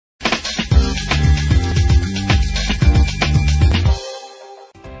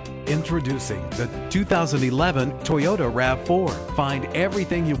Introducing the 2011 Toyota RAV4. Find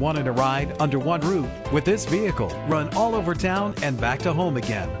everything you want in a ride under one roof. With this vehicle, run all over town and back to home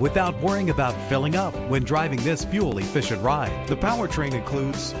again without worrying about filling up when driving this fuel-efficient ride. The powertrain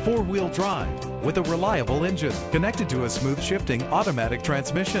includes four-wheel drive with a reliable engine connected to a smooth shifting automatic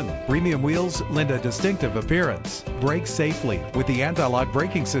transmission. Premium wheels lend a distinctive appearance. Brake safely with the anti-lock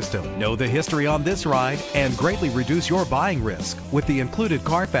braking system. Know the history on this ride and greatly reduce your buying risk with the included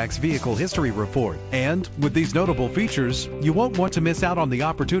Carfax Vehicle History Report. And with these notable features, you won't want to miss out on the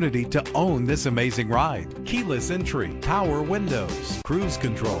opportunity to own this amazing ride. Keyless entry, power windows, cruise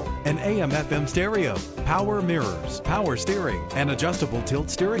control, an AM/FM stereo, power mirrors, power steering, and adjustable tilt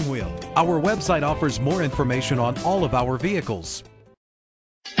steering wheel. Our website offers more information on all of our vehicles.